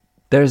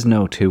There's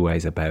no two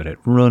ways about it.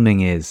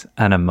 Running is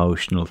an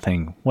emotional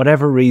thing.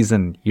 Whatever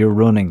reason you're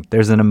running,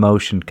 there's an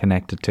emotion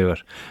connected to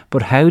it.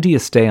 But how do you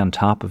stay on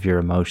top of your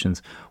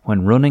emotions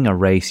when running a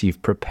race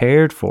you've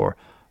prepared for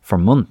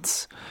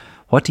months?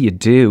 What do you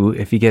do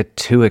if you get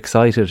too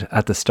excited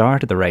at the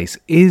start of the race?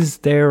 Is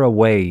there a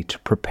way to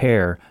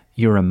prepare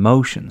your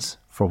emotions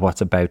for what's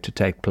about to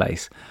take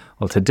place?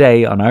 Well,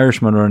 today on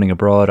Irishman Running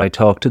Abroad, I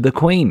talk to the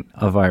queen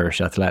of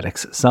Irish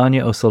athletics,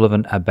 Sonia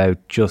O'Sullivan,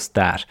 about just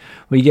that.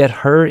 We get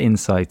her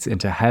insights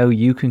into how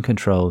you can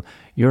control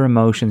your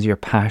emotions, your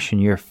passion,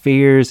 your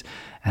fears,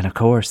 and of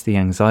course the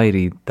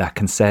anxiety that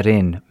can set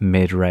in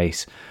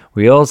mid-race.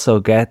 We also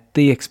get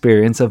the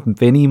experience of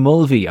Vinny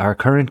Mulvey, our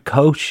current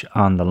coach,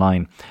 on the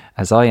line,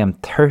 as I am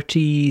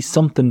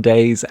 30-something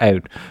days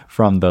out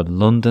from the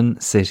London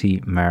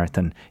City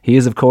Marathon. He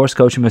is, of course,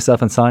 coaching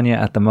myself and Sonia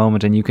at the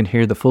moment, and you can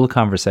hear the full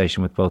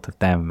conversation with both of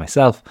them and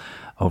myself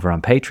over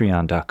on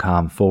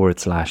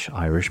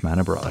patreon.com/Irishman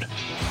Abroad.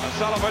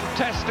 Sullivan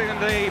testing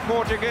the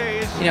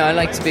Portuguese. I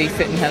like to be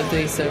fit and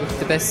healthy, so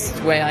the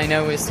best way I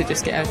know is to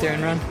just get out there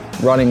and run.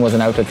 Running was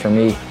an outlet for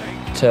me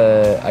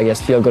to, I guess,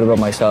 feel good about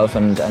myself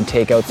and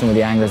take out some of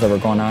the angers that were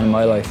going on in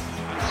my life.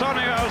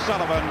 Sonia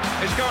O'Sullivan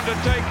is going to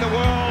take the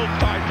world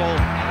title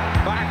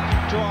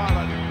back to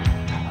Ireland.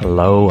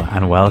 Hello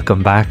and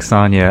welcome back,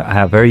 Sonia.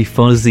 Very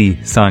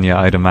fuzzy, Sonia,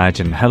 I'd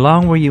imagine. How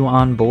long were you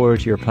on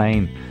board your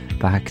plane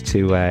back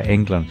to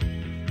England?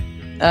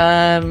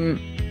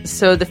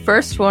 So the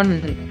first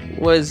one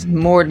was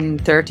more than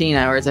 13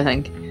 hours, I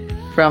think,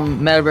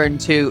 from Melbourne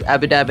to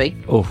Abu Dhabi.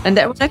 Oh. And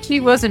that actually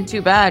wasn't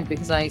too bad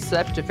because I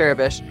slept a fair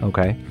bit.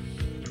 Okay.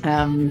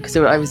 Because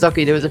I was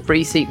lucky there was a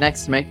free seat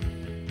next to me.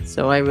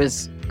 So I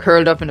was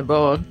curled up in a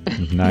ball.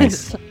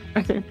 Nice.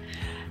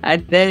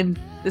 And then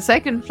the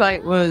second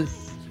flight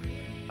was,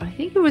 I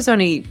think it was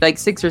only like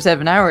 6 or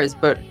 7 hours,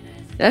 but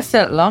that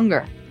felt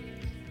longer.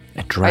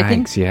 It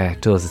drags, yeah,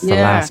 it does. It's the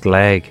last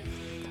leg.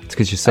 It's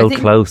because you're so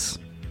close.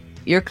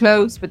 You're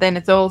close, but then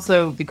it's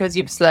also because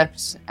you've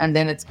slept and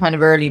then it's kind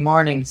of early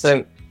morning,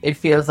 so it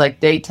feels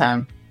like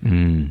daytime.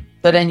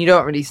 So then you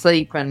don't really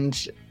sleep,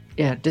 and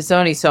yeah, there's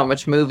only so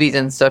much movies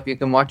and stuff you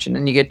can watch, and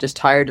then you get just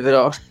tired of it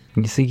all.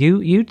 You see,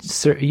 you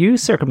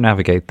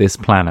circumnavigate this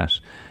planet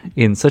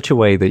in such a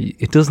way that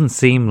it doesn't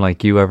seem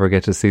like you ever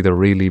get to see the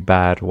really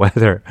bad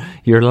weather.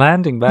 You're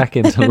landing back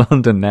into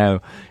London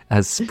now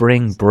as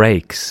spring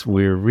breaks.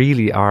 We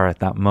really are at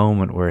that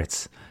moment where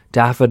it's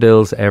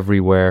daffodils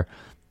everywhere.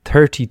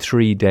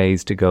 33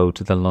 days to go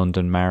to the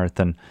London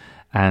Marathon,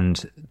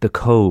 and the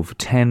Cove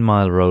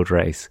 10-mile road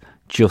race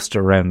just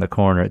around the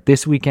corner.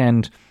 This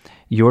weekend,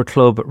 your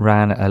club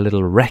ran a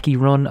little recce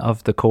run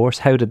of the course.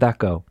 How did that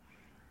go?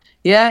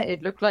 Yeah,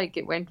 it looked like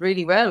it went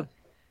really well.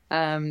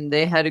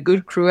 They had a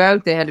good crew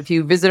out. They had a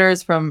few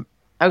visitors from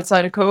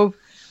outside of Cove.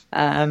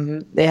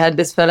 They had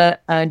this fella,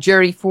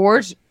 Jerry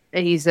Ford.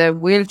 He's a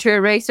wheelchair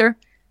racer,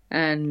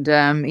 and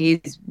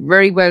he's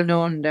very well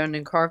known down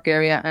in Cork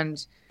area,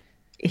 and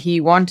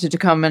he wanted to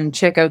come and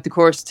check out the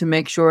course to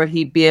make sure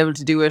he'd be able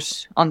to do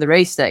it on the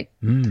race day.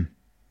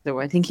 So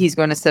I think he's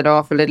going to set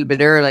off a little bit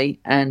early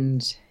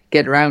and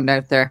get around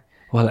out there.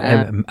 Well,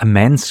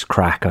 immense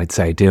crack, I'd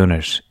say, doing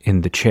it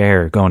in the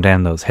chair, going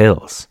down those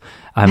hills.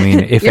 I mean,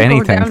 if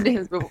anything... Down the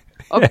hills, but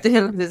up the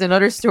hill, there's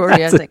another story.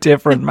 That's a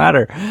different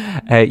matter.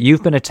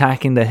 You've been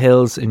attacking the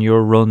hills in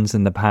your runs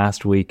in the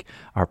past week.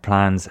 Our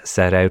plans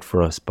set out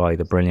for us by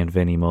the brilliant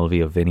Vinny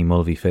Mulvey of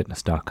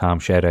VinnyMulveyFitness.com.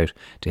 Shout out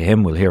to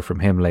him. We'll hear from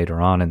him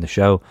later on in the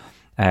show.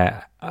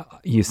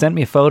 You sent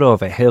me a photo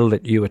of a hill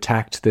that you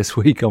attacked this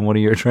week on one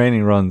of your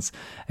training runs.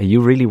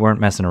 You really weren't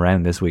messing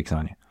around this week,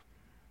 Sonia.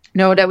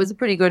 No, that was a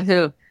pretty good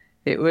hill.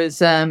 It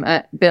was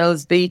at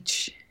Bell's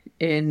Beach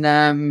in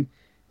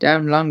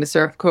down along the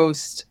Surf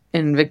Coast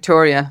in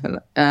Victoria,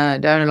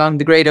 down along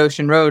the Great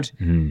Ocean Road.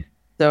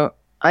 So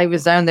I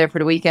was down there for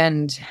the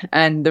weekend,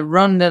 and the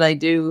run that I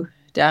do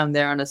down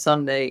there on a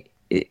Sunday,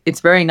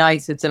 it's very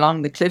nice. It's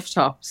along the cliff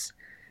tops.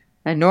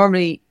 And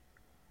normally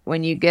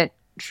when you get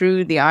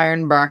through the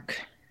Ironbark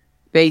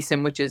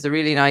Basin, which is a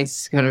really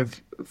nice kind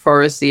of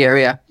foresty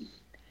area,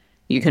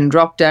 you can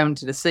drop down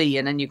to the sea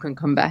and then you can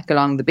come back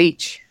along the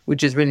beach,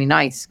 which is really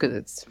nice because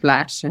it's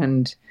flat,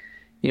 and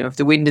if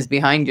the wind is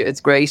behind you, it's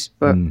great.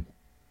 But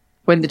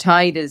when the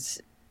tide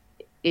is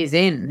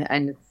in,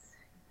 and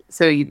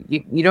so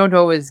you don't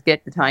always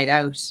get the tide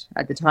out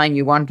at the time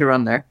you want to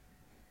run there.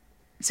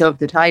 So if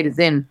the tide is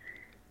in,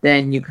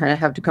 then you kind of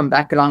have to come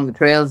back along the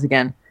trails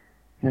again.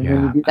 And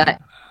when you do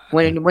that,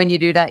 when you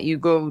do that, you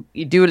do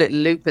a little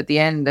loop at the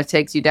end that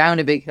takes you down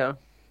a big hill.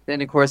 Then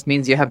of course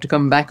means you have to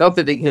come back up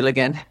a big hill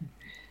again.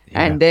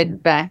 And then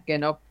back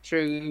and up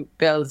through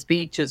Bell's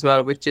Beach as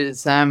well, which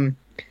is a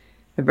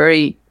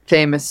very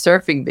famous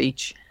surfing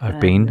beach. I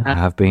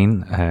have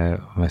been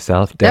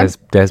myself.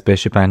 Des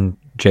Bishop and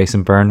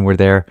Jason Byrne were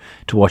there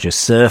to watch a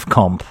surf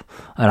comp,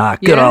 and a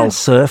good old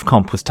surf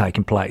comp was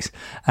taking place.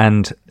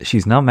 And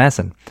she's not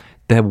messing.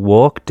 The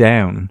walk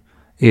down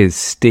is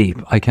steep.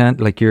 I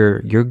can't, like,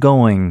 you're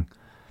going,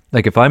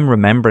 like, if I'm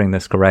remembering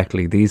this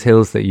correctly, these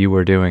hills that you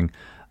were doing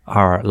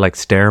are like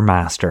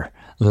Stairmaster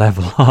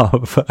level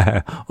of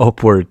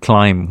upward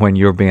climb when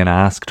you're being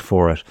asked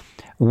for it.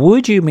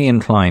 Would you be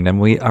inclined,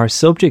 and our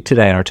subject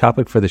today, our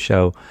topic for the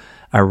show,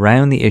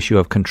 around the issue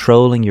of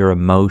controlling your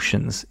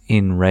emotions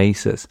in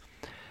races.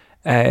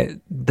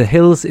 The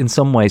hills in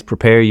some ways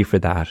prepare you for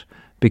that,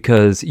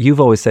 because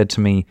you've always said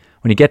to me,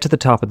 when you get to the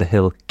top of the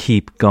hill,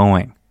 keep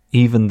going,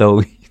 even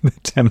though the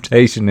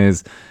temptation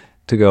is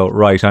to go,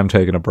 right, I'm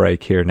taking a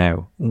break here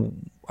now.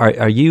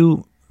 Are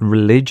you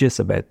religious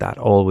about that?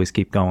 Always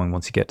keep going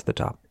once you get to the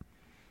top?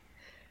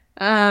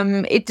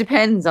 It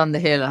depends on the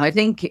hill. I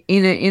think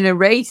in a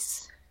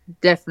race,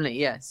 definitely,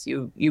 yes,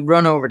 you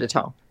run over the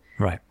top.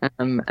 Right.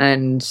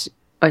 And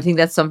I think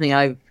that's something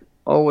I've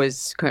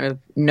always kind of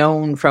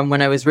known from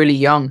when I was really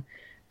young,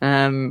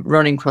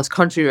 running cross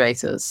country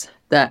races,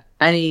 that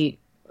any,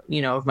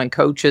 of my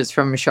coaches,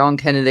 from Sean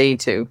Kennedy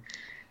to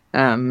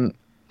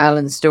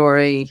Alan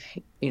Story,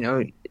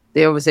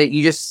 they always say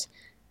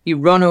you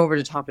run over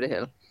the top of the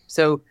hill.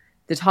 So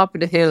the top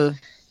of the hill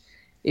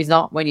is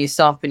not when you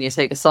stop and you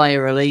take a sigh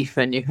of relief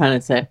and you kind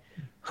of say,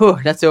 "Oh,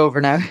 that's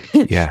over now."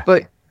 Yeah.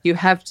 But you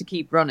have to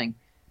keep running.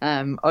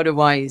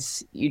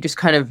 Otherwise, you just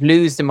kind of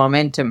lose the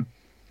momentum,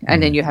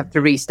 and then you have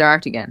to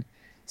restart again.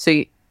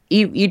 So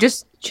you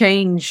just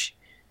change.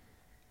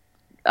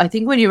 I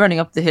think when you're running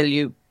up the hill,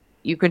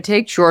 you can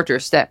take shorter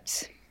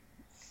steps,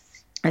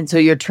 and so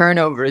your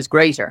turnover is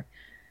greater,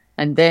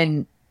 and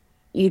then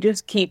you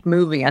just keep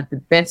moving at the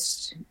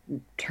best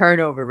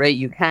turnover rate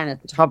you can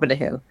at the top of the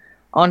hill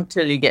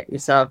until you get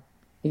yourself,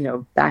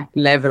 back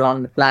level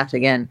on the flat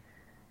again,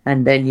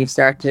 and then you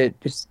start to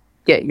just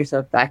get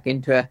yourself back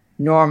into a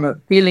normal,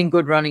 feeling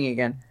good running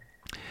again.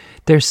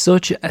 There's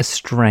such a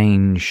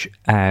strange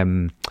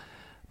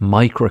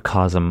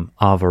microcosm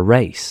of a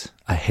race,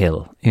 a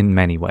hill, in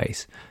many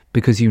ways,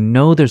 because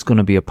there's going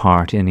to be a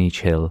part in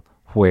each hill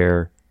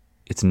where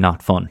it's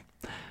not fun,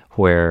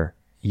 where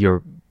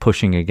you're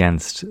pushing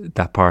against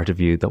that part of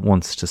you that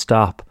wants to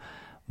stop,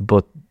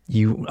 but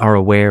you are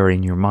aware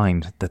in your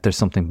mind that there's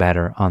something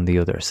better on the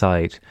other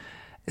side.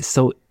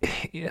 So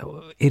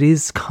it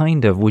is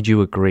kind of, would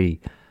you agree,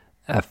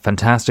 a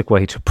fantastic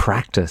way to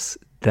practice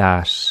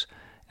that.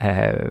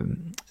 I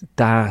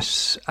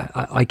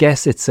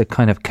guess it's a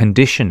kind of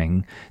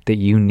conditioning that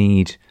you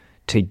need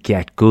to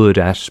get good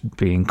at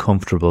being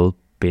comfortable,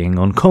 being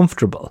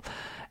uncomfortable.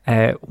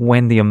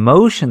 When the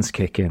emotions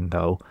kick in,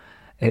 though,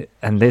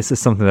 and this is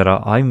something that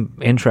I'm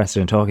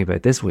interested in talking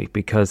about this week,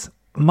 because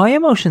my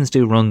emotions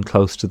do run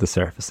close to the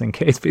surface, in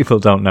case people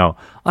don't know.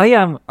 I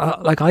am,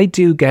 I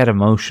do get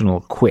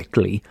emotional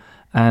quickly,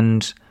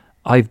 and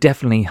I've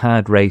definitely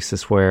had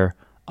races where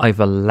I've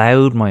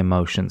allowed my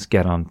emotions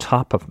get on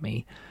top of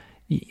me.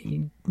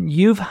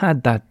 You've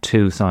had that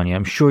too, Sonia.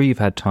 I'm sure you've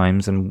had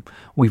times, and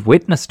we've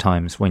witnessed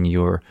times when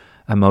your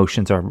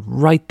emotions are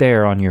right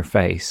there on your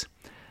face.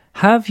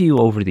 Have you,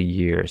 over the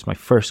years, my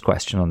first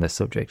question on this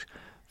subject,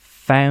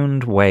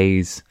 found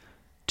ways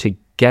to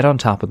get on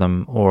top of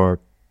them or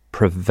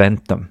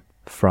prevent them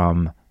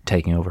from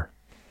taking over?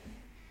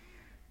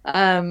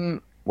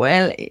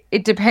 Well,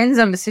 it depends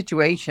on the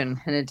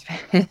situation, and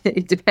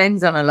it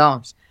depends on a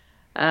lot.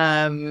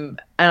 And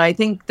I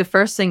think the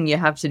first thing you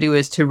have to do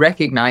is to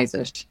recognize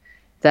it,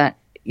 that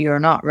you're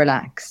not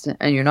relaxed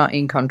and you're not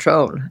in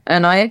control.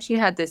 And I actually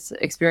had this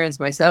experience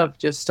myself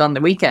just on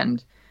the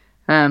weekend,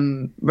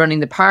 running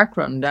the park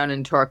run down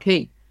in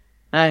Torquay.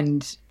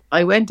 And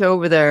I went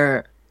over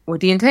there with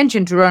the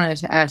intention to run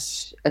it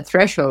at a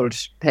threshold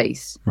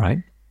pace.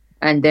 Right.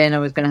 And then I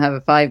was going to have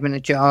a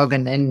 5-minute jog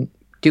and then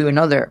do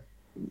another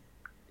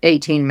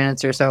 18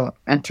 minutes or so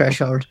at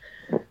threshold.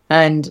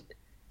 And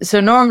so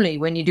normally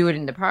when you do it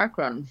in the park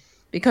run,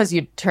 because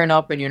you turn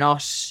up and you're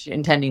not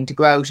intending to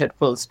go out at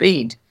full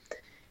speed,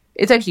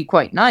 it's actually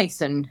quite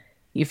nice and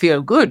you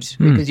feel good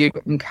because you're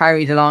getting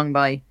carried along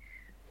by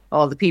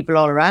all the people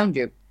all around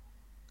you.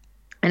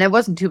 And it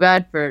wasn't too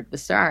bad for the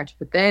start,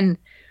 but then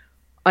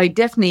I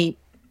definitely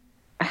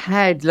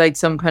had like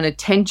some kind of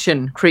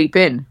tension creep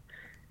in.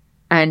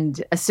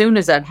 And as soon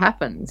as that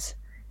happens,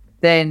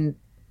 then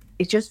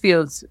it just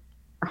feels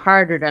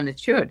harder than it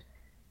should.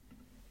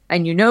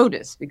 And you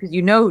notice, because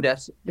you know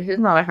that this is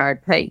not a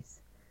hard pace,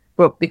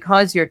 but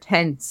because you're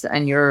tense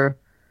and you're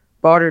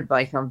bothered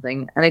by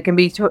something, and it can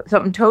be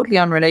something totally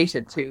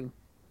unrelated to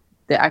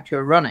the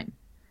actual running,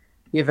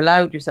 you've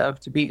allowed yourself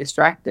to be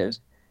distracted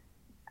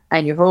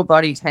and your whole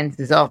body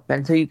tenses up,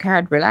 and so you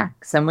can't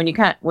relax. And when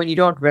you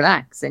don't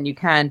relax, then you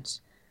can't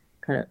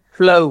kind of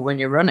flow when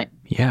you're running.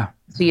 Yeah.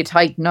 So you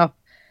tighten up.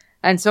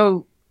 And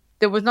so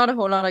there was not a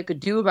whole lot I could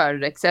do about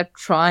it except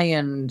try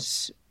and,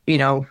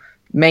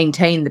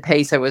 maintain the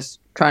pace I was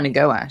trying to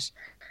go at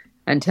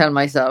and tell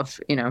myself,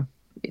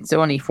 it's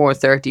only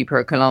 4:30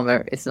 per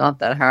kilometer. It's not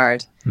that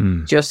hard.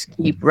 Just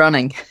keep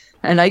running.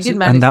 And I did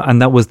manage.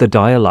 And that was the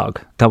dialogue.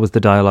 That was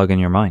the dialogue in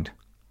your mind.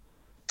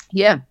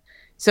 Yeah.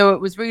 So it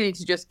was really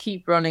to just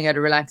keep running at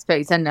a relaxed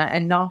pace and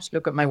not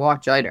look at my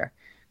watch either,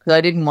 because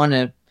I didn't want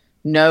to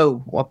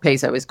know what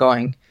pace I was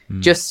going,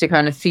 just to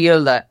kind of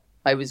feel that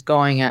I was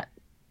going at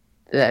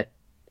that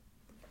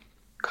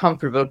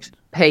comfortable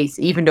pace,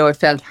 even though it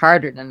felt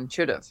harder than it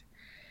should have.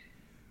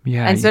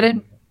 Yeah. And so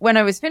then when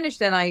I was finished,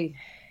 then I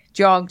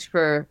jogged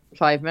for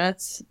 5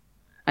 minutes,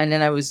 and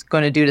then I was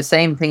going to do the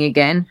same thing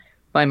again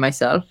by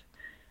myself.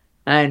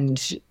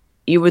 And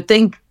you would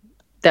think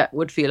that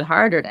would feel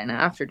harder then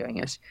after doing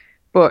it.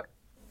 But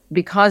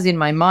because in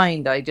my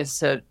mind, I just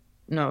said,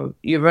 no,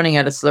 you're running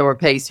at a slower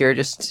pace here,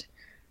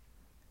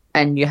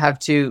 and you have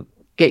to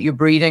get your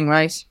breathing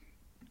right.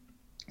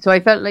 So I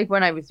felt like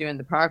when I was doing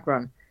the park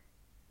run,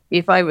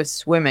 if I was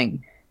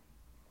swimming,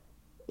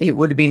 it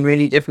would have been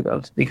really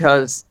difficult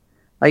because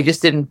I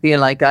just didn't feel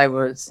like I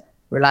was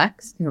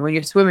relaxed. You know, when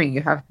you're swimming,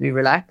 you have to be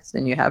relaxed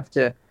and you have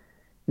to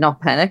not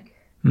panic.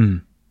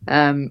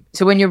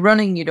 So when you're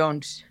running, you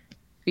don't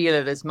feel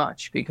it as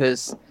much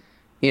because,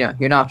 you know,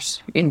 you're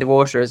not in the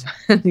water.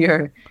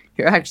 You're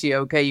actually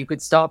okay. You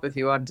could stop if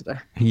you wanted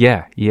to.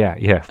 Yeah,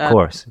 of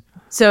course.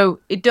 So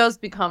it does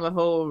become a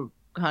whole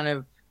kind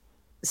of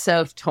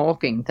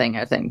self-talking thing,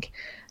 I think.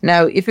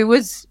 Now, if it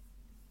was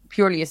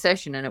purely a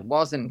session and it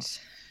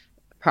wasn't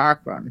a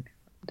park run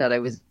that I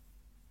was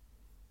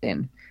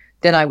in,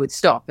 then I would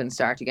stop and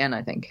start again,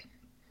 I think.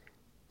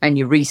 And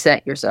you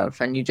reset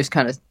yourself and you just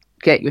kind of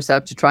get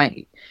yourself to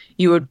try.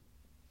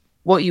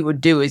 What you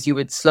would do is you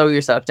would slow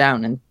yourself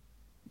down and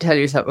tell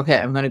yourself, okay,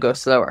 I'm going to go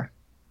slower.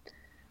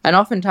 And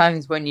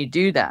oftentimes when you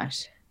do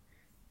that,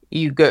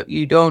 you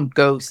don't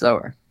go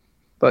slower,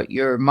 but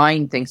your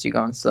mind thinks you're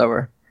going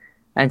slower.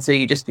 And so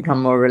you just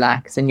become more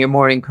relaxed and you're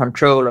more in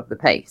control of the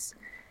pace.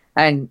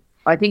 And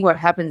I think what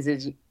happens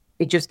is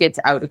it just gets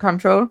out of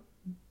control.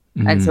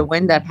 And so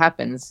when that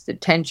happens, the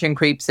tension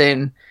creeps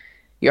in,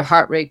 your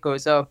heart rate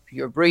goes up,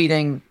 your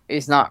breathing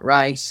is not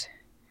right.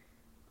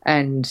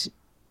 And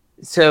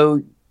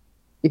so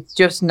it's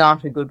just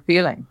not a good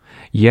feeling.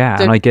 Yeah,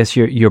 so, and I guess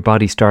your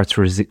body starts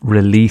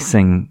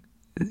releasing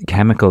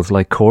chemicals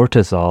like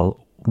cortisol,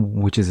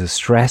 which is a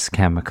stress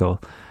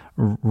chemical,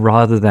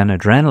 rather than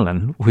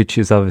adrenaline, which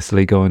is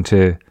obviously going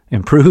to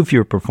improve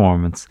your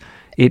performance.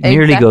 It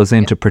nearly goes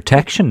into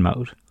protection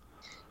mode.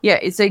 Yeah,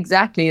 it's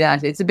exactly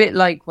that. It's a bit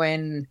like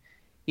when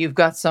you've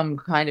got some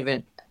kind of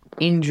an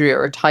injury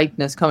or a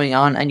tightness coming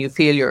on and you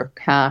feel your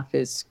calf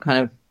is kind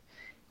of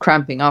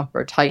cramping up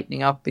or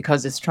tightening up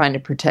because it's trying to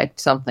protect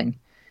something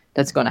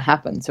that's going to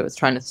happen. So it's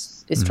trying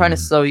to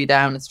slow you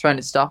down. It's trying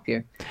to stop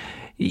you.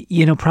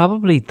 You know,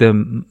 probably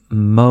the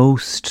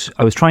most,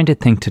 I was trying to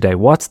think today,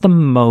 what's the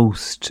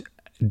most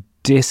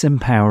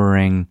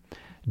disempowering,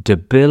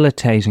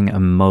 debilitating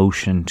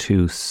emotion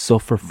to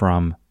suffer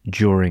from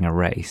during a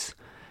race?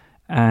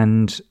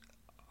 And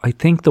I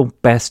think the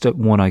best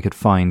one I could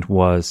find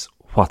was,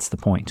 what's the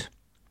point?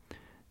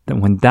 That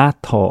when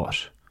that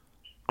thought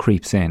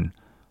creeps in,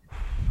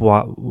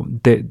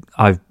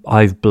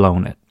 I've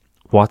blown it.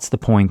 What's the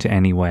point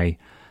anyway?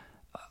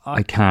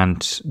 I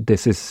can't.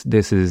 This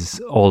is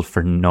all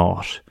for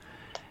naught.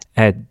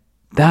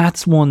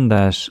 That's one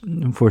that,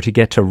 if we're to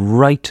get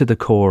right to the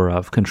core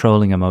of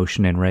controlling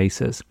emotion in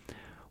races,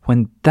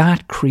 when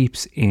that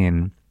creeps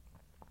in,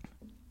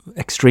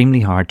 extremely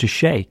hard to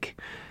shake.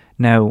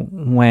 Now,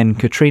 when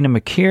Katrina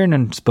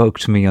McKiernan spoke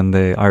to me on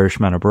the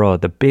Irishman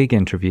Abroad, the big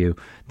interview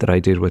that I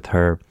did with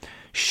her,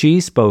 she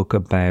spoke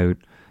about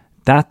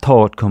that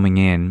thought coming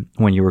in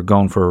when you were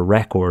going for a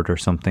record or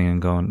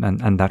something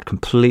and that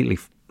completely,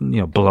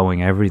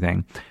 blowing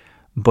everything,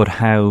 but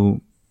how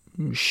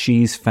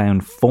she's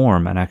found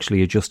form and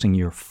actually adjusting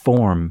your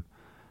form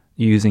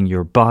using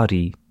your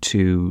body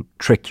to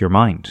trick your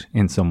mind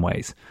in some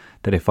ways.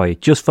 That if I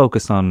just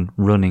focus on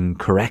running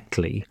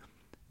correctly,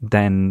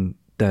 then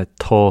the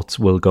thoughts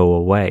will go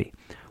away.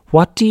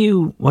 What do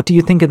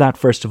you think of that,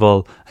 first of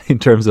all, in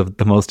terms of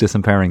the most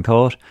disempowering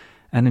thought,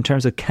 and in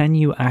terms of, can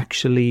you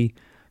actually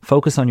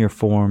focus on your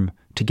form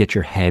to get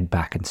your head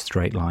back in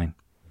straight line?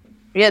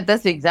 Yeah,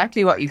 that's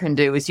exactly what you can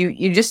do. Is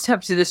you just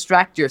have to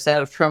distract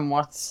yourself from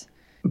what's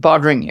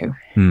bothering you.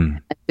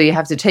 So you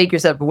have to take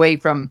yourself away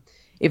from,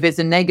 if it's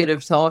a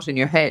negative thought in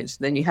your head,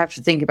 then you have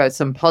to think about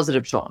some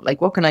positive thought.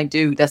 Like, what can I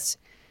do that's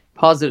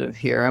positive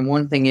here? And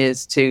one thing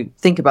is to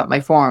think about my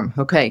form.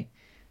 Okay,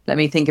 let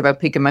me think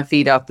about picking my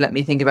feet up. Let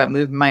me think about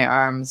moving my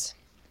arms.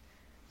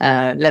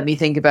 Let me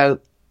think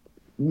about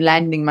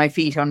landing my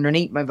feet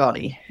underneath my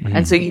body.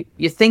 And so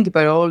you think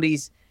about all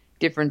these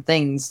different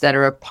things that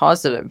are a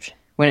positive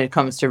when it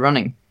comes to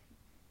running.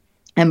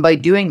 And by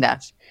doing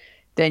that,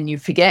 then you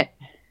forget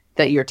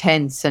that you're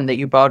tense and that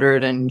you're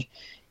bothered and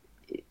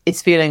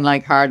it's feeling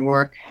like hard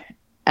work.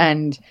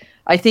 And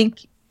I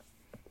think,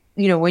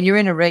 when you're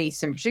in a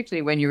race, and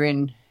particularly when you're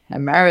in a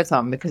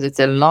marathon, because it's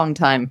a long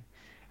time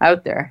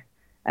out there,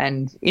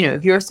 and,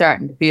 if you're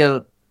starting to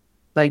feel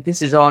like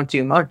this is all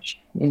too much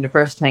in the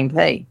first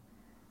 10K,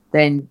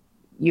 then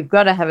you've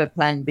got to have a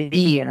plan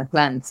B and a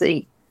plan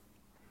C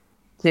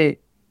to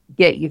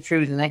get you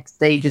through the next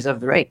stages of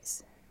the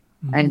race.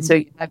 And so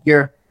you have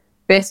your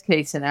best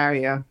case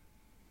scenario,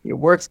 your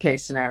worst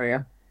case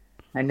scenario,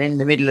 and then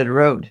the middle of the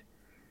road,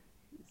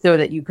 so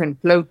that you can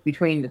float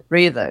between the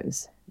three of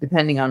those,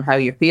 depending on how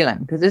you're feeling.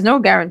 Because there's no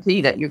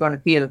guarantee that you're going to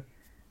feel,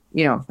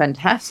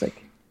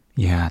 fantastic.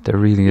 Yeah, there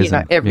really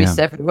isn't. Every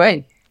step of the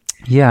way.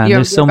 Yeah, and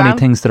there's so many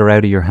things that are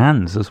out of your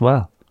hands as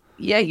well.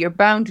 yeah, you're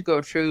bound to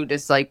go through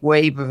this like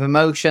wave of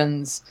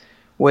emotions,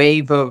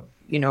 wave of,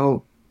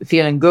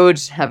 feeling good,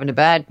 having a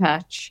bad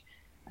patch.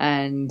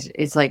 And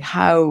it's like,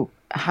 how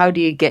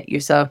do you get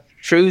yourself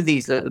through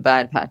these little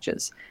bad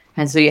patches?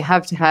 And so you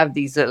have to have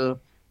these little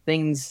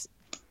things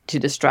to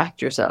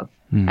distract yourself.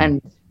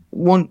 And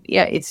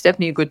it's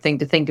definitely a good thing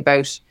to think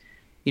about,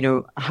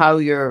 how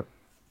you're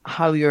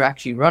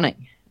actually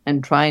running,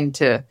 and trying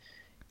to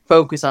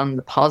focus on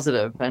the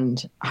positive,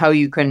 and how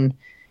you can,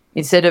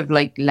 instead of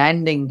like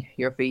landing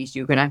your feet,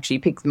 you can actually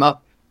pick them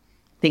up.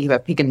 Think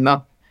about picking them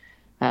up.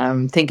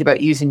 Think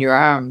about using your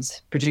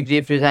arms, particularly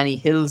if there's any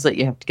hills that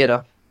you have to get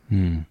up.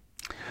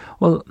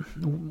 Well,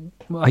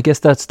 I guess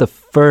that's the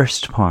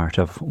first part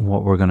of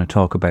what we're going to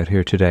talk about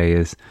here today,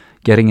 is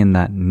getting in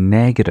that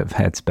negative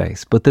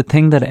headspace. But the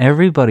thing that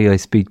everybody I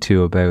speak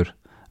to about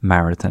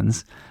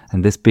marathons,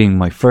 and this being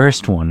my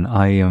first one,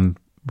 I am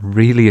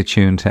really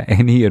attuned to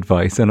any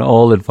advice and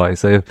all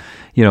advice. I have,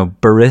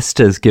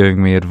 baristas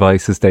giving me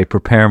advice as they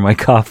prepare my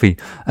coffee.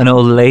 An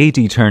old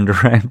lady turned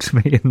around to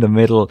me in the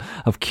middle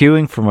of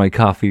queuing for my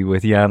coffee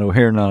with Jan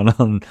O'Hearn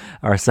on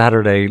our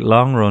Saturday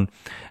long run,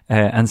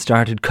 and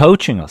started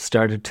coaching us,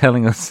 started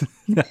telling us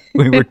that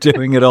we were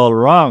doing it all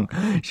wrong.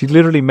 She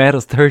literally met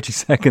us 30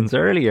 seconds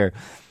earlier.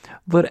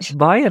 But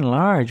by and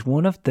large,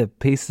 one of the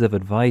pieces of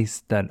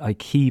advice that I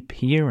keep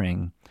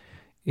hearing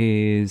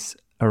is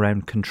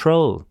around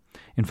control.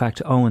 In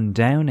fact, Owen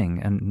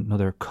Downing,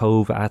 another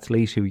Cove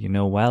athlete who you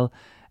know well,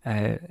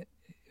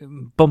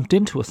 bumped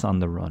into us on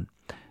the run.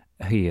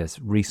 He has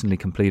recently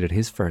completed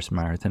his first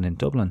marathon in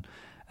Dublin.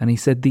 And he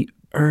said the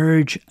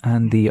urge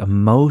and the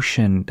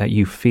emotion that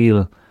you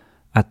feel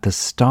at the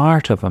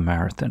start of a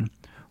marathon,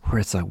 where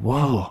it's like,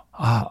 whoa,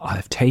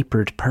 I've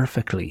tapered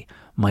perfectly.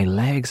 My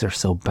legs are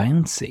so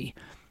bouncy.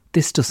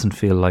 This doesn't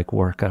feel like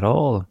work at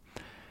all.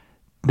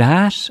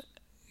 That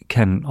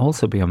can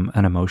also be an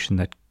emotion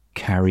that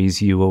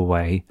carries you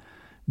away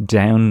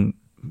down,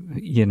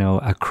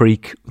 a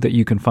creek that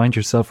you can find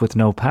yourself with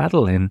no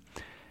paddle in.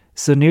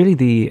 So nearly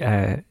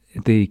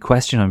the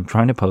question I'm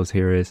trying to pose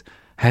here is,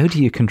 how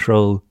do you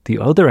control the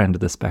other end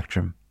of the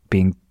spectrum,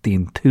 being the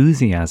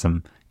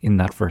enthusiasm in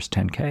that first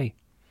 10K?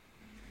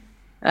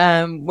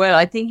 Well,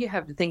 I think you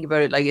have to think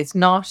about it like it's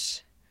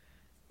not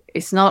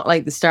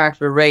like the start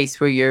of a race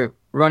where you're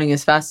running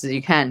as fast as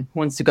you can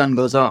once the gun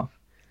goes off.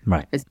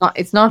 Right.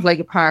 It's not like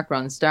a park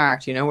run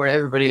start, where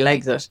everybody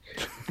legs it.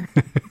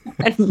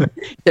 And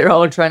they're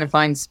all trying to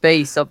find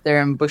space up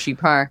there in Bushy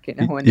Park, and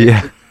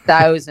there's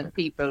 1,000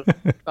 people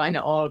trying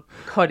to all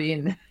cut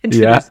in into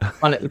this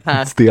one little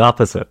path. It's the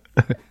opposite.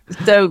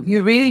 So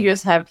you really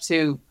just have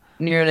to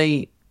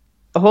nearly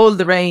hold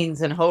the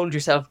reins and hold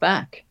yourself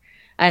back,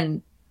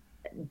 and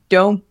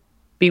don't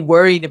be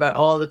worried about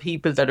all the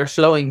people that are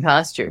slowing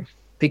past you,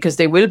 because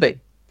they will be.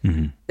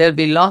 Mm-hmm. There'll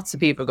be lots of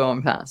people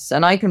going past.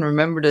 And I can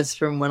remember this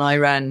from when I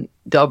ran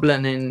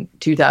Dublin in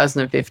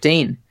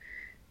 2015,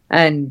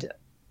 and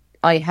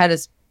I had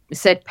a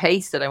set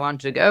pace that I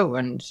wanted to go,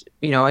 and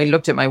I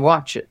looked at my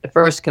watch at the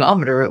first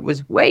kilometer. It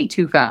was way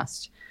too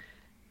fast.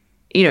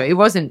 It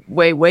wasn't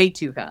way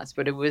too fast,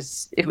 but it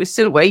was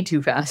still way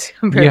too fast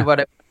compared to what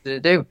I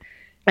wanted to do.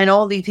 And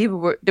all these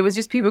people there was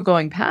just people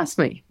going past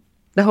me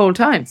the whole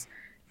time.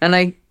 And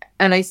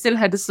I still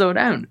had to slow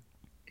down,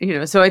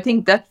 So I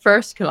think that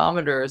first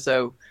kilometer or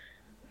so,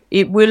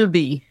 it will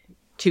be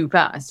too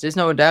fast. There's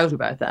no doubt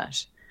about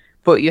that.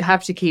 But you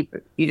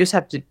just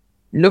have to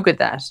look at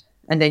that,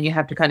 and then you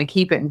have to kind of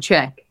keep it in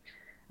check,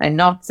 and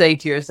not say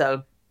to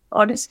yourself,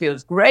 oh, this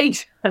feels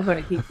great. I'm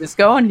going to keep this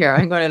going here.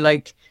 I'm going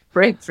to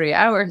break 3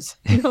 hours.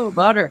 No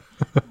bother.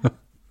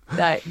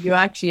 That you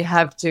actually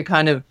have to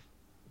kind of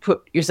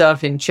put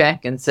yourself in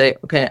check and say,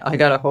 okay, I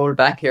got to hold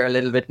back here a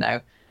little bit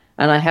now.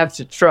 And I have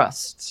to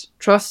trust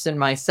in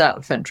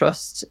myself and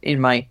trust in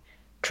my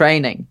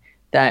training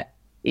that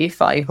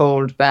if I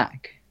hold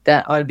back,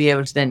 that I'll be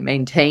able to then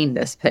maintain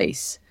this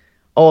pace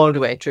all the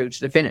way through to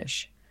the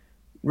finish,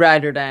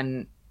 rather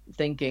than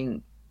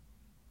thinking,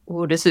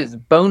 oh, this is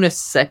bonus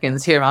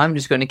seconds here, I'm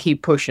just going to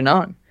keep pushing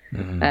on.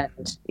 Mm-hmm.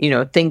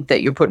 And, think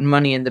that you're putting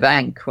money in the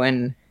bank,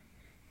 when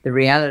the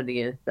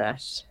reality is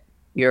that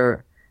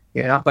you're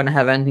not going to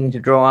have anything to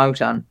draw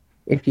out on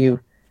if you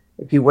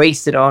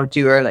waste it all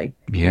too early.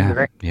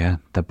 Yeah.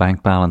 The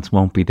bank balance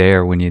won't be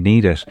there when you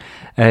need it.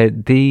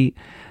 The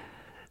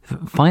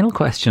final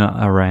question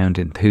around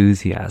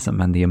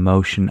enthusiasm and the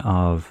emotion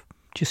of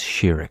just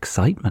sheer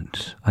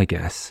excitement, I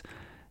guess,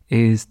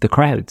 is the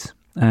crowds.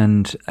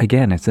 And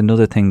again, it's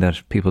another thing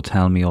that people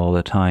tell me all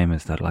the time,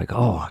 is that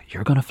oh,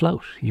 you're going to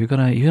float. You're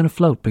going to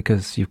float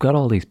because you've got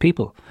all these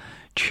people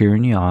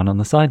cheering you on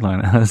the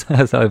sideline.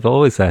 As I've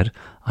always said,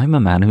 I'm a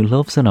man who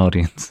loves an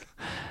audience.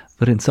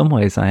 But in some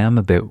ways, I am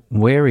a bit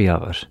wary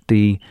of it.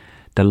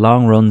 The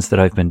long runs that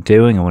I've been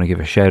doing, I want to give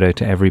a shout out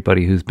to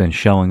everybody who's been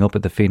showing up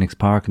at the Phoenix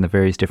Park and the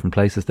various different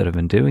places that I've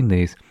been doing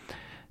these.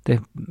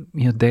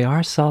 They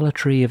are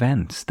solitary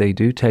events. They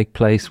do take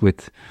place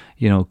with,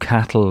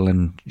 cattle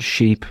and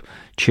sheep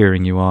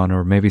cheering you on,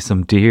 or maybe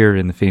some deer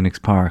in the Phoenix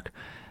Park.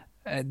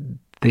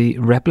 The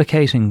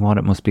replicating what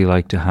it must be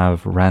like to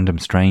have random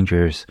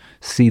strangers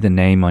see the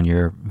name on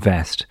your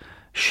vest,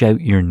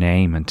 shout your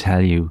name and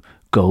tell you,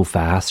 go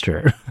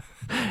faster,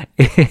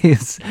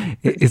 is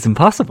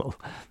impossible.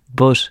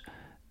 But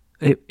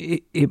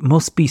it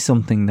must be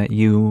something that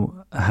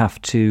you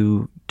have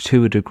to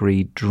a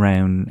degree,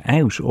 drown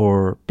out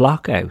or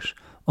block out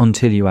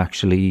until you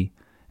actually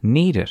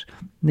need it.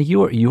 Now,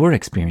 your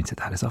experience of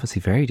that is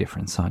obviously very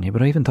different, Sonia,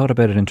 but I even thought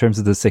about it in terms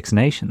of the Six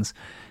Nations.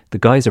 The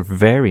guys are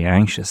very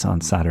anxious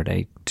on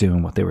Saturday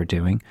doing what they were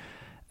doing,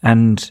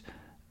 and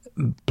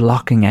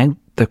blocking out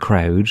the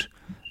crowd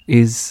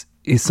is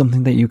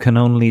something that you can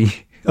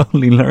only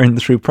learn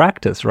through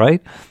practice,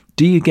 right?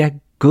 Do you get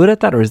good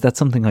at that, or is that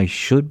something I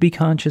should be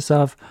conscious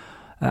of?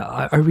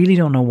 I really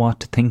don't know what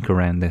to think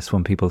around this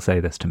when people say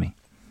this to me.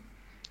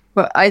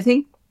 Well, I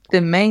think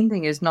the main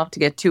thing is not to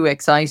get too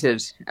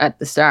excited at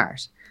the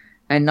start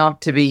and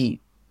not to be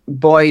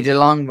buoyed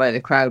along by the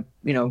crowd,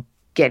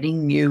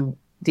 getting you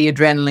the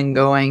adrenaline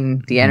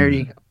going, the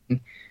energy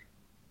going.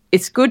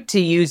 It's good to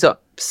use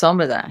up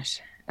some of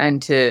that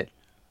and to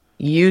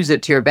use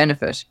it to your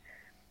benefit.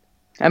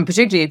 And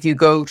particularly if you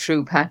go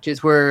through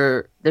patches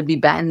where there'll be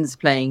bands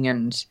playing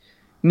and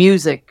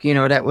music,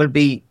 that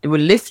it will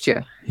lift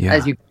you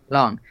as you go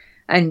along.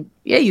 And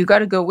you got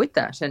to go with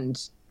that. And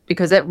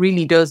because that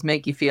really does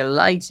make you feel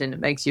light and it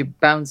makes you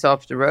bounce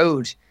off the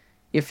road.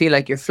 You feel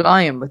like you're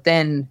flying, but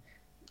then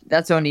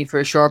that's only for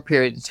a short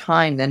period of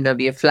time. Then there'll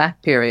be a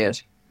flat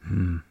period.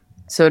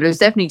 So there's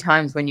definitely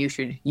times when you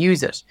should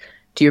use it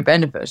to your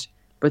benefit.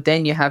 But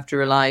then you have to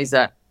realize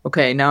that,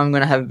 okay, now I'm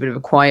going to have a bit of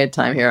a quiet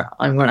time here.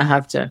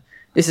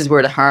 This is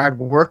where the hard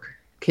work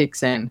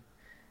kicks in.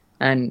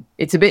 And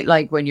it's a bit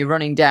like when you're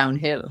running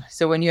downhill.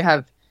 So when you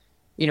have,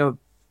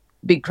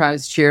 big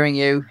crowds cheering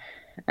you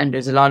and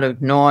there's a lot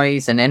of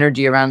noise and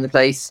energy around the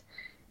place,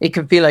 it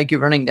can feel like you're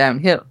running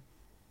downhill.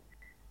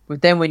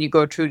 But then when you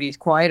go through these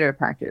quieter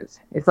patches,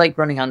 it's like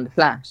running on the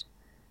flat.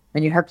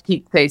 And you have to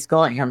keep the pace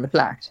going on the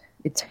flat.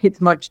 It's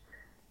much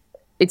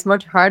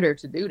harder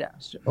to do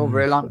that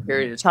over a long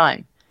period of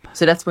time.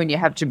 So that's when you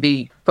have to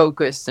be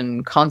focused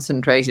and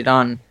concentrated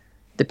on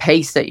the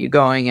pace that you're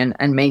going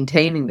and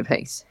maintaining the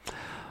pace.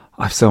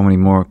 I have so many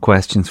more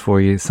questions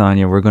for you,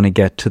 Sonia. We're going to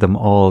get to them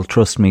all.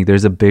 Trust me,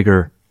 there's a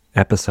bigger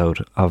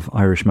episode of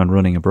Irishman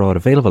Running Abroad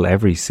available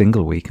every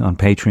single week on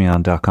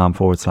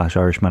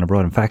patreon.com/Irishman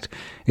Abroad. In fact,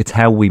 it's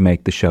how we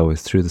make the show,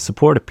 is through the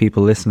support of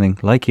people listening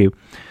like you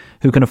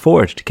who can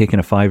afford to kick in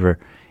a $5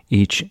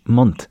 each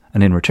month.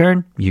 And in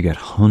return, you get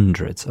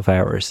hundreds of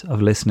hours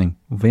of listening,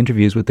 of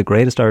interviews with the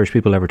greatest Irish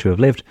people ever to have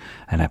lived,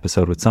 an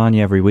episode with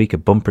Sonia every week, a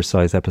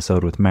bumper-size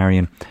episode with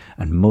Marion,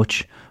 and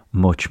much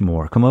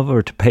more. Come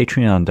over to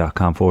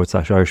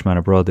patreon.com/Irishman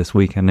Abroad this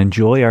week and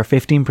enjoy our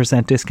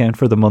 15% discount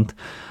for the month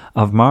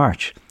of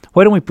March.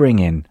 Why don't we bring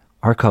in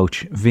our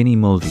coach, Vinny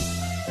Mulvey?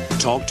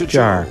 Talk to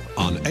Joe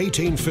on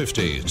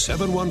 1850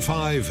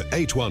 715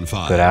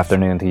 815. Good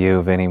afternoon to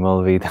you, Vinny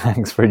Mulvey.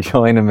 Thanks for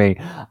joining me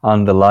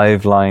on the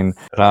live line.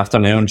 Good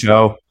afternoon,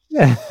 Joe.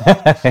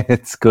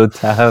 It's good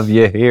to have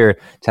you here.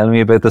 Tell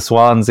me about the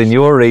swans in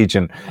your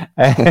region.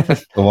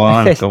 Go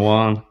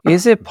on.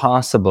 Is it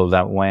possible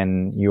that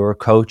when you're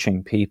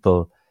coaching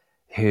people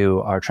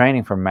who are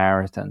training for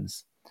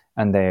marathons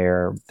and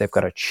they've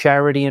got a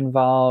charity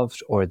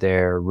involved, or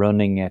they're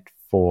running it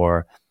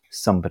for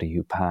somebody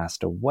who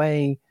passed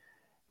away,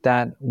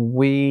 that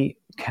we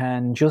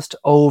can just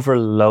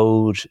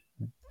overload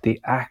the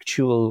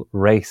actual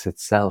race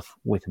itself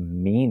with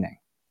meaning,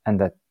 and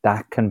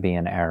that can be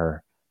an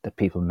error that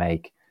people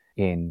make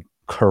in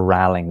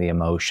corralling the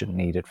emotion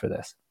needed for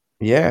this?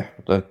 Yeah,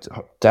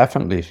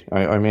 definitely.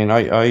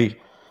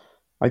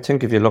 I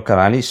think if you look at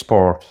any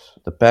sport,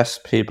 the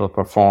best people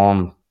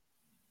perform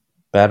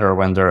better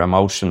when they're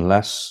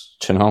emotionless,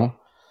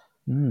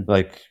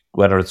 like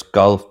whether it's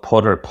golf,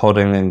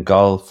 putting in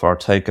golf, or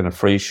taking a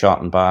free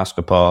shot in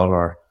basketball,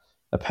 or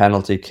a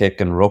penalty kick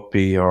in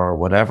rugby, or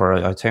whatever.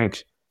 I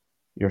think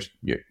you're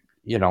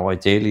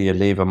ideally you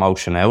leave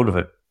emotion out of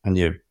it and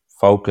you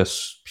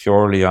focus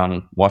purely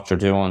on what you're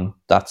doing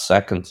that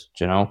second, Is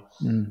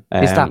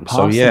that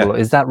possible? So,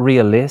 is that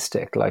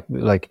realistic? Like,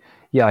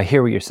 I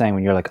hear what you're saying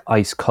when you're like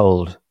ice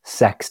cold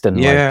Sexton.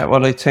 Yeah,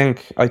 well, I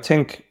think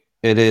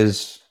it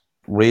is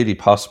really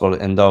possible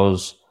in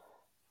those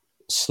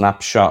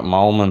snapshot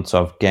moments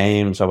of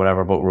games or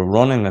whatever, but we're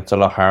running, it's a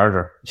lot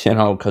harder,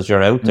 because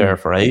you're out there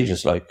for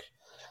ages,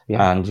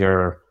 and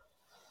you're,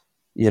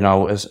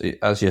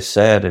 as you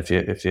said, if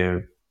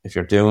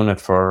you're doing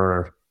it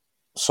for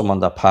someone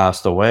that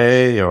passed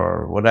away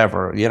or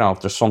whatever, if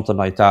there's something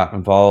like that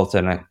involved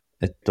in it,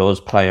 it does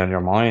play on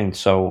your mind.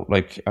 So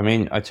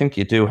I think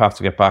you do have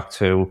to get back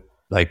to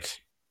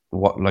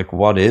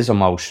what is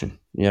emotion,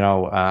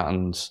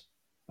 and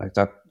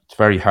that. It's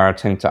a very hard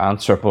thing to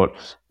answer, but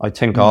I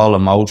think all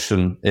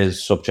emotion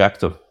is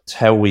subjective. It's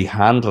how we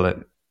handle it.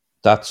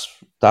 That's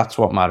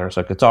what matters.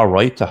 It's all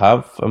right to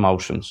have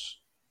emotions.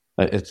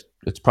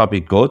 It's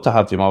probably good to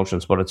have the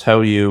emotions, but it's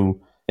how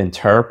you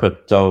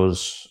interpret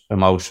those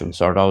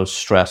emotions or those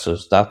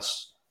stresses.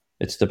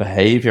 It's the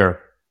behavior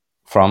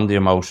from the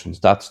emotions.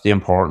 That's the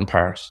important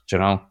part, you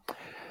know?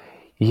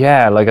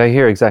 Yeah, like I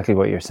hear exactly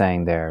what you're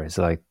saying there. Is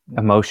like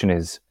emotion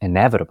is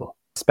inevitable,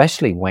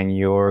 especially when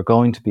you're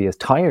going to be as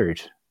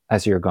tired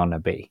as you're going to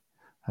be.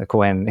 Like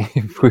when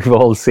we've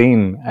all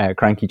seen a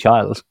cranky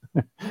child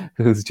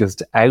who's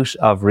just out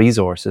of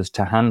resources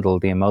to handle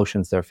the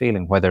emotions they're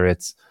feeling, whether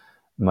it's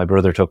my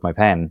brother took my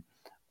pen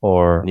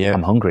or Yeah.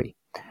 I'm hungry.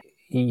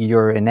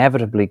 You're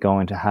inevitably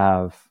going to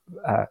have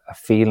a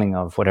feeling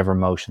of whatever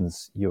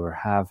emotions you're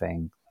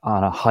having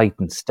on a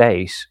heightened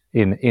state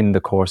in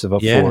the course of a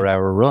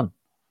 4-hour run.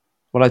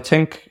 Well, I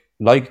think,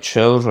 like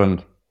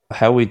children,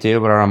 how we deal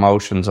with our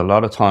emotions a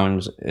lot of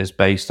times is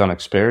based on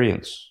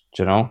experience,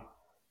 you know?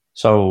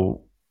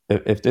 So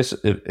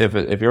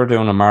if you're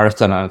doing a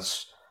marathon and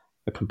it's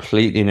a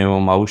completely new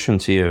emotion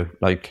to you,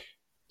 like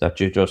that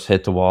you just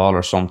hit the wall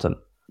or something,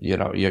 you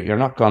know, you're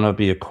not going to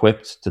be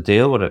equipped to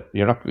deal with it.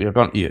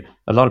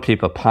 A lot of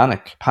people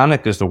panic.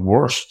 Panic is the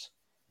worst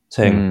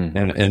thing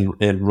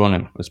in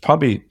running. It's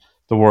probably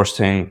the worst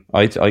thing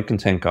I can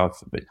think of.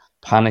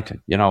 Panicking,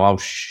 you know, oh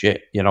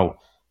shit, you know,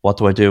 what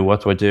do I do?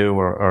 What do I do?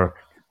 Or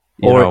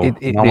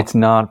it's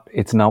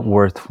not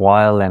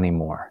worthwhile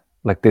anymore.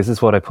 Like this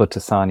is what I put to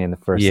Sonia in the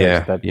first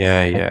session.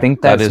 I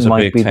think that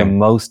might be the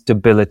most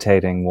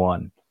debilitating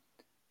one,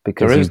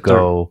 because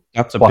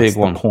that's a what's big the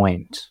one.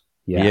 Point?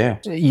 Yeah.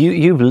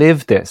 You've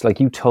lived this. Like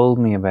you told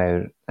me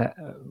about,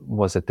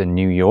 was it the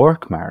New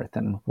York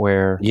Marathon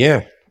where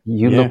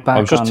you look back? I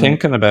was just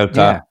thinking about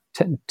that. Yeah.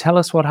 Tell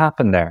us what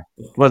happened there.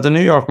 Well, the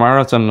New York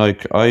Marathon,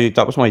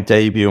 that was my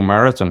debut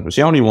marathon. It was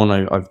the only one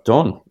I've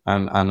done,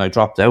 and I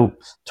dropped out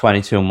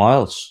 22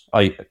 miles.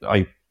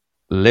 I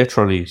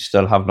literally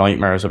still have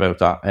nightmares about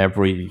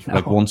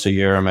that once a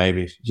year,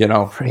 maybe. You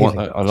know,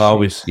 really? I'll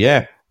always,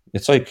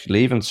 it's like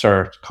leaving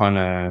cert kind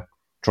of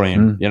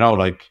dream, you know,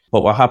 like.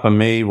 But what happened to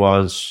me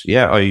was,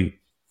 I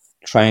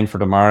trained for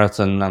the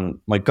marathon, and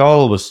my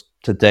goal was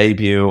to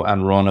debut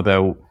and run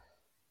about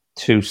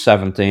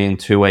 2:17,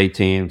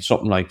 2:18,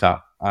 something like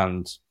that.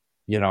 And,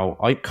 you know,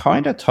 I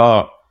kind of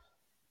thought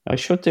I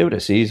should do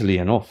this easily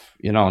enough,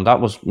 you know, and that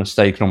was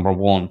mistake number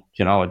one.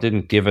 You know, I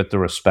didn't give it the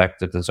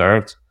respect it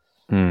deserved.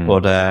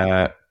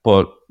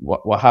 But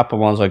what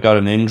happened was I got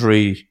an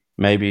injury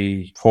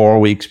maybe 4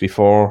 weeks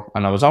before,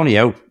 and I was only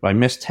out. I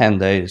missed 10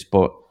 days,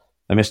 but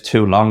I missed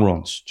 2 long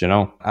runs, you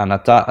know, and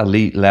at that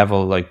elite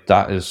level, like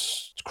that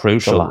is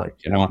crucial,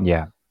 like, you know.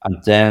 Yeah. And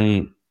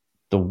then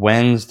the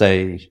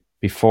Wednesday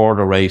before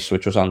the race,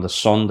 which was on the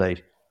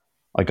Sunday,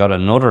 I got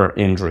another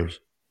injury,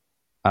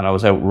 and I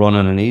was out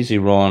running an easy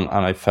run,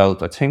 and I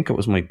think it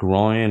was my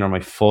groin or my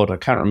foot. I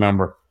can't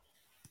remember.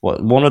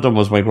 Well, one of them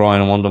was my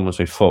groin and one of them was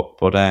my foot.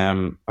 But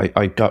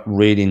I got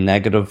really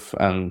negative,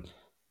 and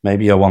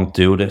maybe I won't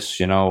do this,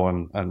 you know,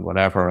 and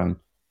whatever. And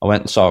I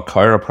went and saw a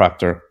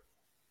chiropractor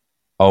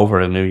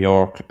over in New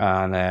York,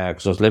 and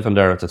because I was living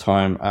there at the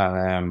time,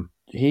 and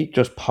he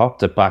just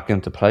popped it back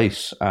into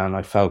place, and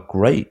I felt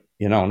great,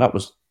 you know. And that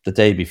was the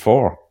day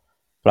before,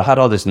 but I had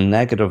all this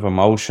negative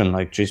emotion,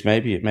 like, geez,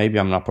 maybe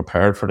I'm not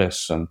prepared for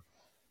this and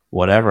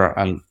whatever.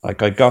 And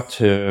like I got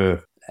to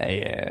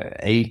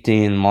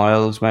 18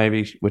 miles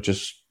maybe, which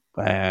is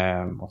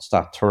what's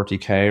that,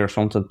 30k or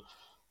something,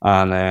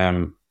 and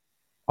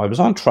I was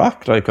on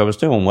track, like I was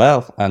doing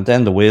well, and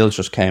then the wheels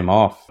just came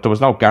off. There was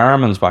no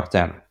Garmin's back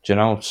then, you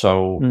know,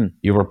 so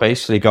you were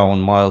basically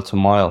going mile to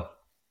mile,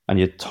 and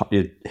you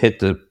hit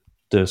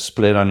the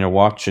split on your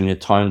watch and you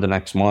timed the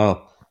next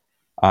mile.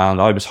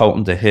 And I was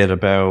hoping to hit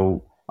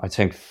about, I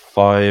think,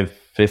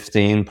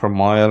 5:15 per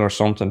mile or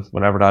something,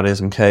 whatever that is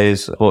in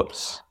Ks.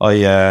 But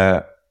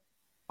I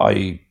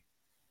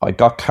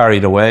got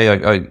carried away.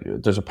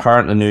 There's a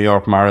part in the New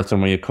York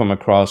Marathon where you come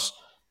across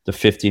the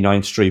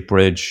 59th Street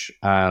Bridge,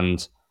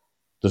 and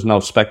there's no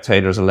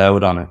spectators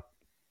allowed on it.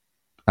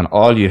 And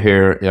all you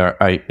hear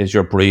is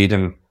your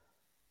breathing,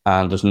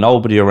 and there's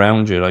nobody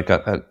around you. Like,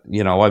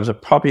 you know, I was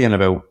probably in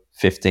about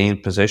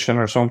 15th position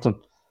or something,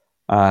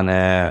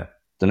 and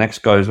the next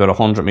guy was about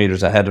 100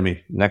 meters ahead of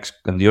me.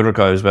 And the other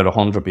guy was about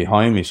 100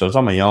 behind me. So I was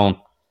on my own.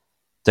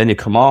 Then you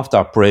come off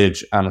that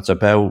bridge, and it's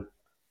about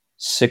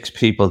 6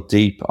 people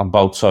deep on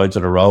both sides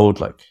of the road,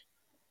 like,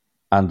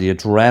 and the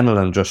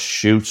adrenaline just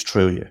shoots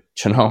through you,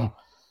 you know.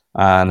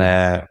 And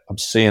I'm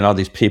seeing all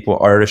these people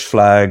with Irish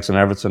flags and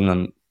everything,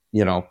 and,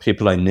 you know,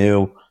 people I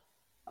knew.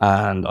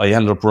 And I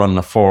ended up running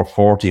a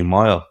 4:40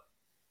 mile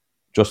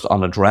just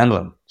on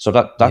adrenaline. So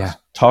that's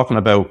talking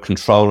about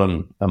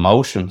controlling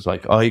emotions.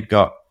 Like,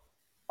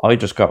 I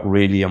just got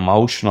really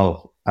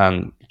emotional,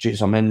 and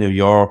geez, I'm in New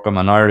York, I'm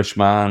an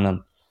Irishman,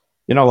 and,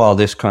 you know, all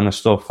this kind of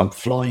stuff. I'm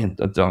flying.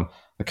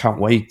 I can't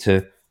wait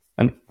to,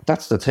 and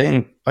that's the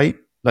thing.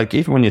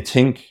 Even when you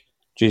think,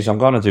 geez, I'm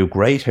going to do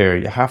great here,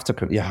 you have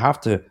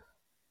to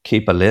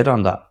keep a lid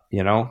on that,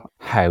 you know.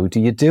 How do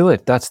you do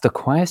it? That's the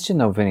question,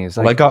 though, Vinny. It's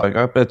like, I got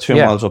about 2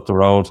 miles up the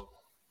road,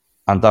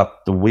 and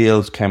the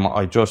wheels came.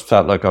 I just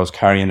felt like I was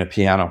carrying a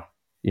piano,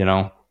 you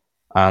know.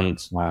 And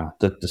Wow.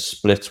 the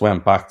splits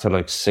went back to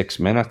like 6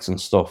 minutes and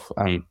stuff.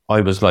 And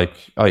I was like,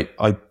 I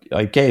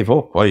gave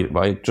up.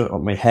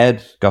 My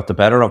head got the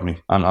better of me.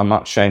 And I'm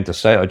not ashamed to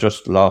say I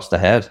just lost the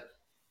head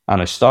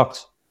and I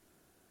stopped.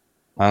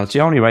 And it's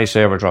the only race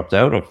I ever dropped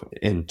out of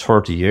in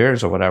 30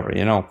 years or whatever,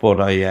 you know. But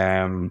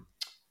I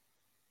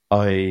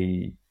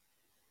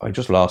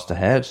just lost the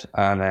head.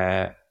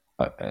 And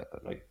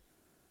like,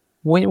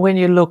 When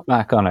you look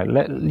back on it,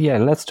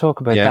 let's talk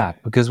about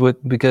that, because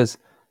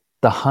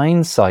the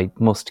hindsight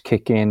must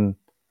kick in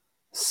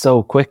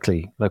so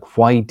quickly. Like,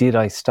 why did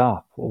I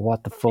stop?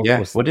 What the fuck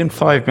was? Within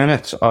 5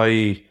 minutes,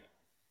 I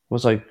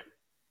was like,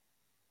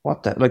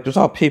 what the? Like, there's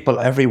all people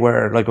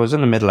everywhere. Like, I was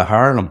in the middle of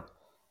Harlem.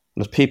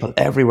 There's people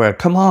everywhere.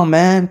 Come on,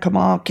 man. Come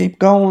on, keep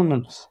going.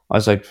 And I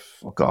was like,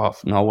 fuck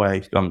off. No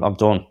way. I'm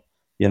done.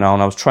 You know,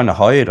 and I was trying to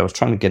hide. I was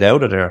trying to get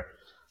out of there.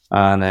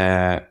 And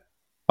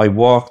I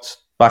walked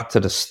back to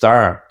the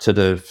start, to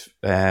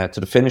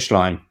the finish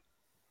line,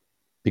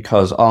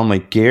 because all my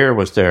gear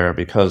was there,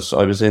 because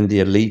I was in the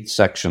elite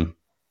section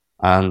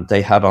and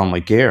they had all my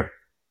gear.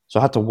 So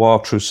I had to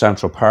walk through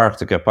Central Park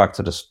to get back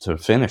to the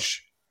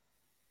finish.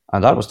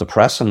 And that was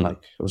depressing. Like,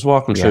 I was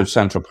walking through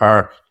Central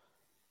Park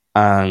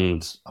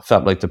and I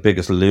felt like the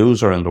biggest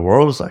loser in the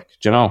world, like,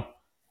 do you know?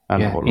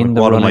 And in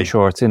the running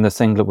shorts, in the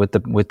singlet with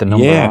the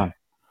number on.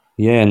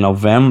 Yeah, in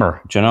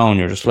November, do you know? And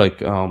you're just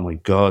like, oh my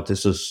God,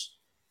 this is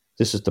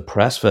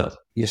Depressville.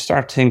 You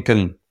start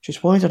thinking,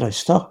 geez, why did I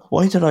stop?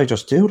 Why did I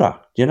just do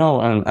that? You know,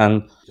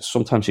 and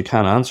sometimes you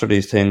can't answer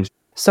these things.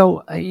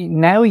 So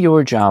now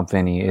your job,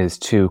 Vinny, is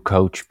to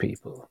coach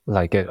people.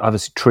 Like,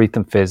 obviously treat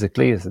them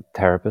physically as a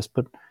therapist,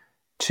 but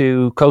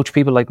to coach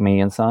people like me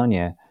and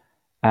Sonia.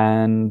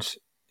 And,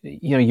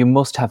 you know, you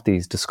must have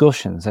these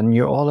discussions, and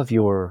all of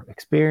your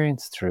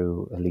experience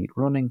through elite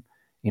running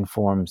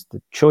informs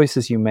the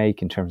choices you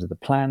make in terms of the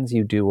plans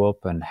you do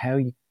up and how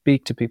you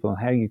speak to people and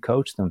how you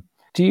coach them.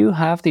 Do you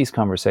have these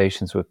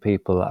conversations with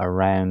people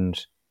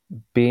around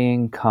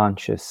being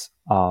conscious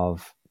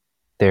of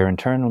their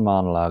internal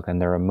monologue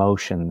and their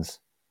emotions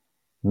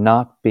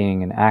not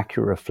being an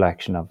accurate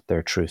reflection of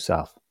their true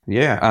self?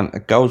 Yeah, and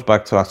it goes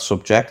back to that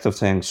subjective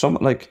thing.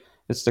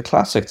 It's the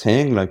classic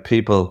thing, like,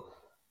 people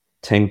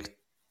think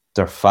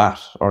they're fat,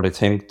 or they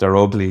think they're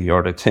ugly,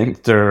 or they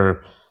think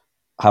they're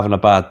having a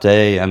bad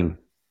day, and,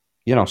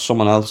 you know,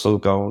 someone else will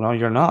go, no,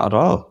 you're not at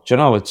all. Do you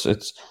know,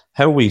 it's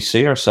how we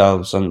see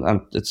ourselves,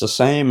 and it's the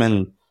same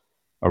in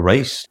a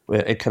race.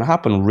 It can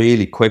happen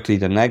really quickly.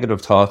 The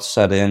negative thoughts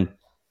set in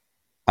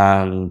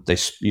and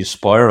you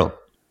spiral.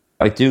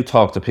 I do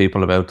talk to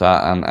people about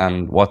that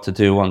and what to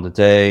do on the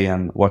day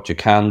and what you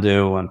can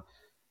do. And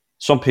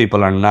some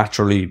people are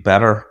naturally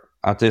better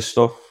at this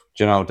stuff.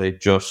 You know, they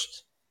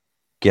just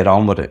get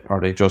on with it,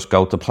 or they just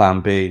go to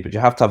plan B. But you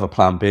have to have a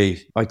plan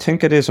B. I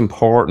think it is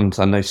important,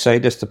 and I say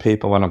this to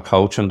people when I'm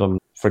coaching them,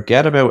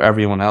 forget about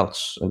everyone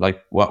else.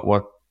 Like,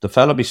 what the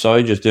fella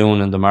beside you is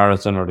doing in the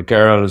marathon, or the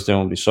girl is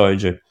doing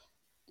beside you,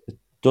 it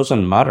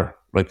doesn't matter.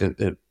 Like,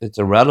 it's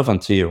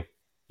irrelevant to you.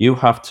 You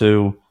have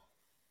to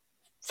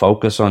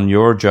focus on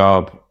your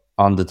job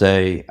on the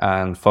day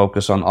and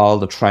focus on all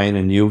the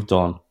training you've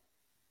done.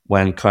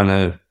 When kind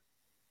of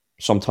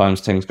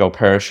sometimes things go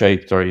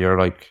pear-shaped, or you're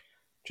like,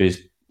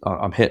 geez,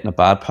 I'm hitting a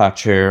bad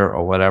patch here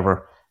or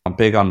whatever. I'm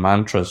big on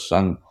mantras,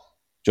 and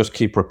just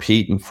keep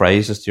repeating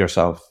phrases to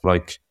yourself.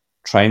 Like,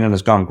 training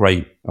has gone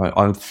great.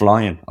 I'm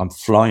flying.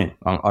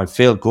 I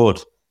feel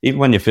good. Even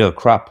when you feel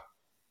crap,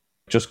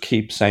 just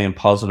keep saying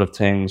positive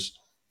things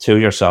to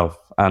yourself,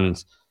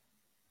 and,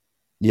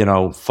 you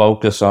know,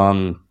 think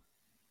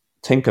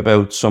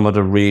about some of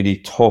the really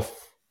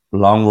tough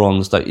long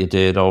runs that you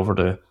did over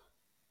the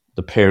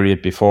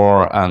period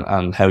before,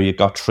 and how you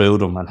got through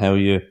them, and how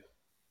you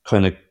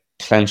kind of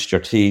clenched your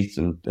teeth.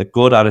 And a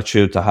good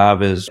attitude to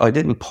have is, I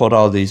didn't put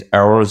all these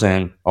hours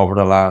in over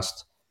the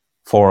last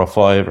 4 or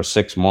 5 or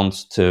 6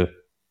 months to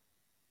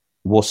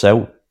wuss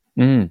out.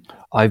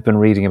 I've been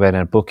reading about it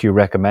in a book you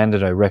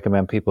recommended. I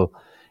recommend people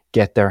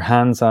get their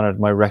hands on it.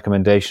 My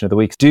recommendation of the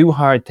week, Do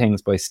Hard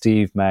Things by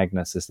Steve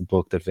Magnus, is the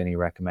book that Vinny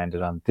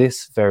recommended on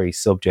this very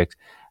subject.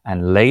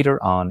 And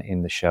later on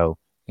in the show,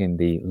 in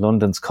the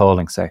London's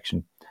Calling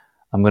section,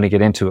 I'm going to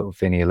get into it with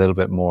Vinny a little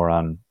bit more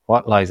on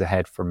what lies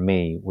ahead for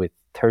me with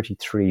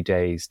 33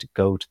 days to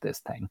go to this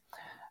thing.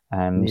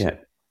 And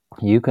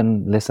you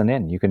can listen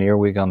in. You can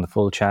earwig on the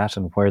full chat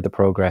and where the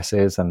progress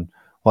is and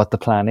what the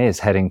plan is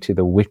heading to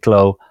the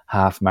Wicklow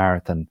Half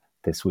Marathon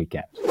this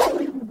weekend.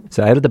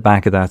 So out of the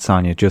back of that,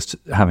 Sonia, just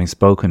having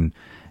spoken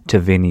to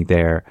Vinny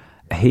there,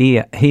 he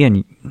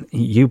and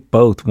you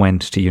both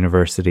went to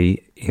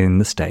university in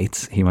the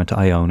States. He went to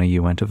Iona,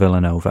 you went to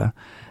Villanova.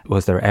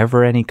 Was there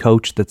ever any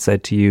coach that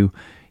said to you,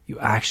 you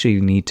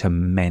actually need to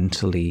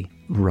mentally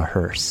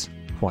rehearse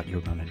what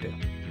you're going to do?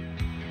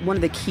 One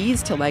of the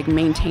keys to like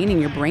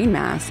maintaining your brain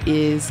mass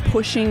is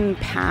pushing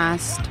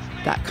past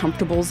that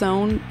comfortable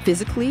zone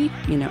physically,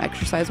 you know,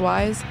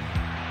 exercise-wise.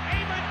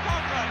 Eamon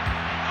Coughlin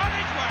on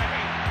his way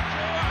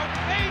to a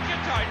major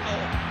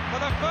title for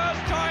the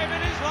first time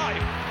in his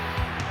life.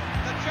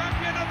 The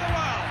champion of the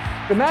world.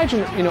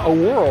 Imagine a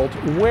world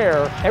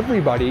where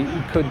everybody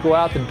could go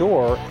out the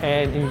door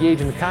and engage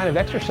in the kind of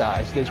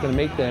exercise that's going to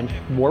make them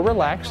more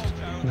relaxed,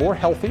 more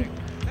healthy,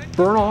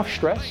 burn off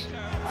stress,